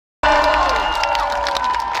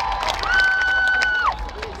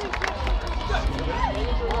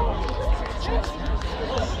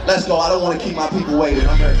Let's go. I don't want to keep my people waiting.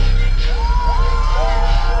 I'm ready.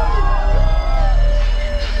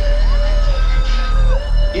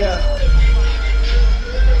 Yeah.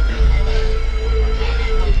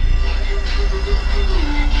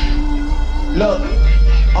 Look,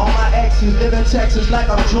 all my exes live in Texas like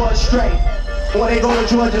I'm George Strait. Or they go to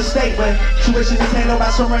Georgia State, but tuition is handled by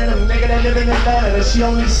some random nigga that live in Atlanta. And she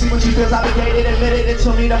only see when she feels obligated. Admitted it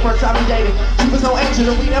to me the first time we dated. She was no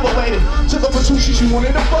angel and we never waited. Took her for sushi, she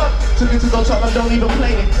wanted to fuck. Took it to go talk, I don't even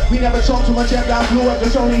play it. We never talked too much after I blew up.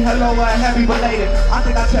 Just only hello and happy belated. I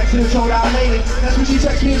think I texted and told her I made it. That's when she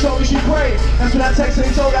texted me and told me she prayed. That's when I texted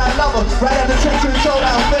and told her I love her. Right after texting and told her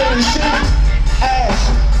I'm feeling shit. Ass.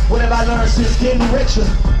 What have I learned since getting richer?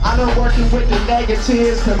 I learned working with the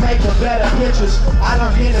negatives to make the better pictures. I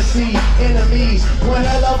learned Hennessy, enemies, one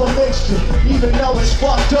hell of a mixture. Even though it's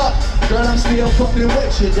fucked up, girl, I'm still fucking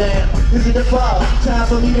with you, damn. Is it the fall? Time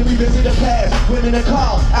for me to revisit the past. Women to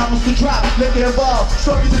call, albums to drop, liquor involved.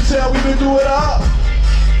 Stories to tell, we been through it all.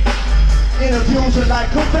 Interviews are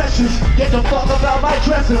like confessions. Get the fuck about my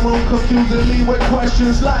dressing room, confusing me with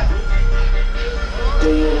questions like, do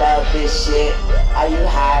you love this shit? Are you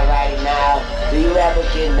high right now? Do you ever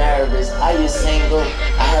get nervous? Are you single?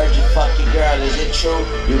 I heard you fuck your girl, is it true?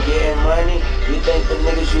 You getting money? You think the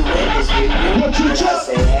niggas you with is with you? What you and I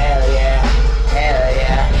say hell yeah, hell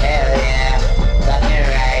yeah, hell yeah.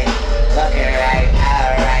 Fucking right,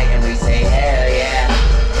 alright. And we say hell yeah,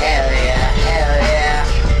 hell yeah, hell yeah.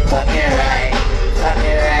 Fucking right,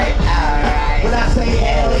 alright. When I say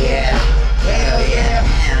hell yeah, hell yeah,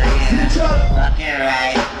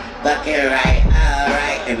 fucking right,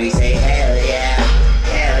 alright. And we say hell yeah,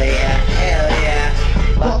 hell yeah, hell yeah.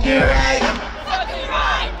 Fucking right.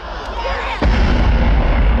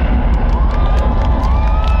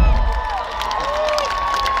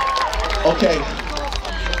 Okay,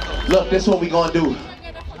 look, this is what we gonna do.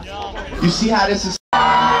 You see how this is?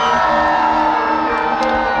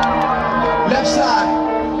 Left side,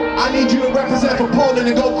 I need you to represent for Poland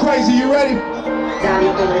and go crazy. You ready?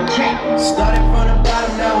 Started from the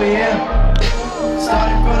bottom, now we here.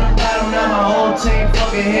 Started from the bottom, now my whole team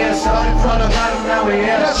fucking here. Started from the bottom, now we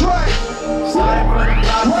here. That's right. Started from the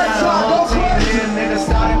bottom, now the whole team here. Nigga,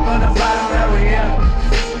 started from the bottom, now we here.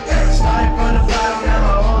 Started from the bottom, now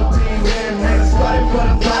my whole team here. Nigga, started from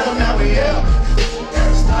the bottom, now we here.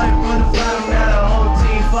 Started from the bottom, now the whole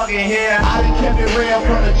team fucking here. I done kept it real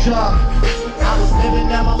from the jump. I was living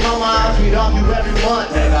at my mama's house, we'd argue every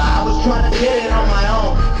month, nigga. I was trying to get it on my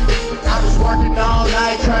own. I was working all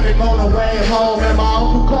night, traffic on the way home, and my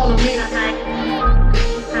uncle calling me.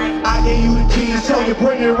 I gave you the keys, so you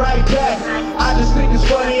bring it right back. I just think it's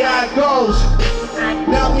funny how it goes.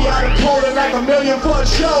 Now we out in Poland like $1 million for a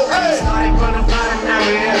show. Hey! Started from the bottom, now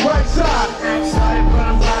we here. Right side. Started from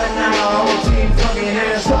the bottom, now my whole team fucking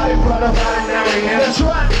here. Started from the bottom, now we here. That's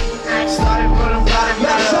right. Started from the bottom,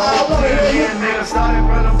 now Left the side, I whole wanna team hear you. here. Nigga, started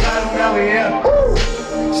from the bottom, now we here.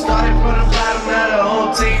 Started from the bottom, now the whole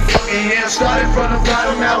team fucking here. Started from the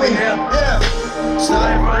bottom, now we here. Yeah.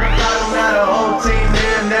 Started from the bottom, now the whole team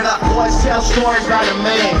here. Nigga, Boys tell stories by the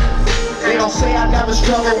man. They gon' say I never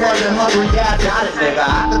struggled, wasn't hungry, yeah, I got it, nigga.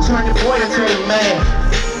 I could turn your boy into a man.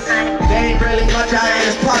 There ain't really much out here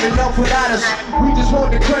that's probably enough without us. We just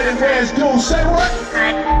want the credit where it's due. Say what?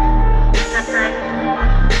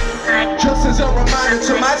 Just as a reminder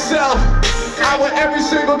to myself, I wear every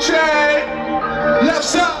single chain. Left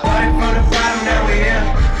side. started from the bottom, now we here.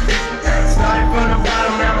 Started from the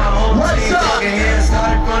bottom, now my whole team fucking here.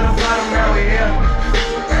 Started from the bottom, now we here.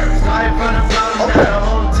 Started from the bottom, now the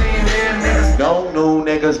whole team here, niggas. Don't know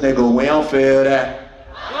niggas, nigga, we don't feel that.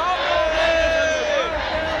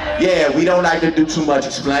 Yeah, we don't like to do too much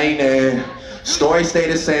explaining. Story stay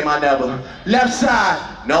the same, I never. Left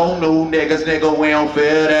side, no new niggas, nigga, we don't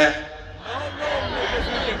feel that.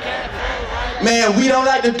 Man, we don't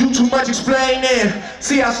like to do too much explaining.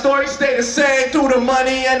 See, our story stay the same through the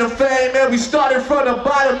money and the fame. Man, we started from the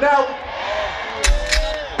bottom now.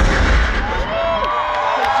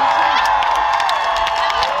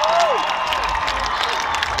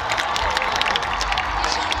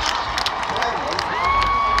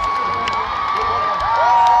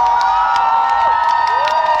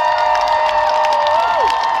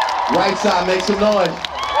 Right side, make some noise.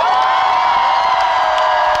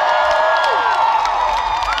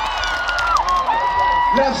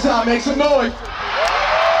 Left side, make some noise.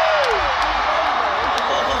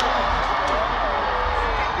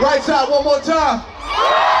 Right side, one more time.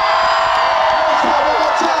 Left side, one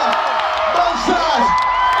more time. Both sides.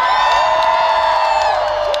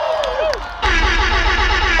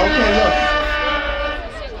 Okay, look.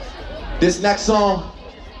 This next song,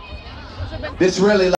 this really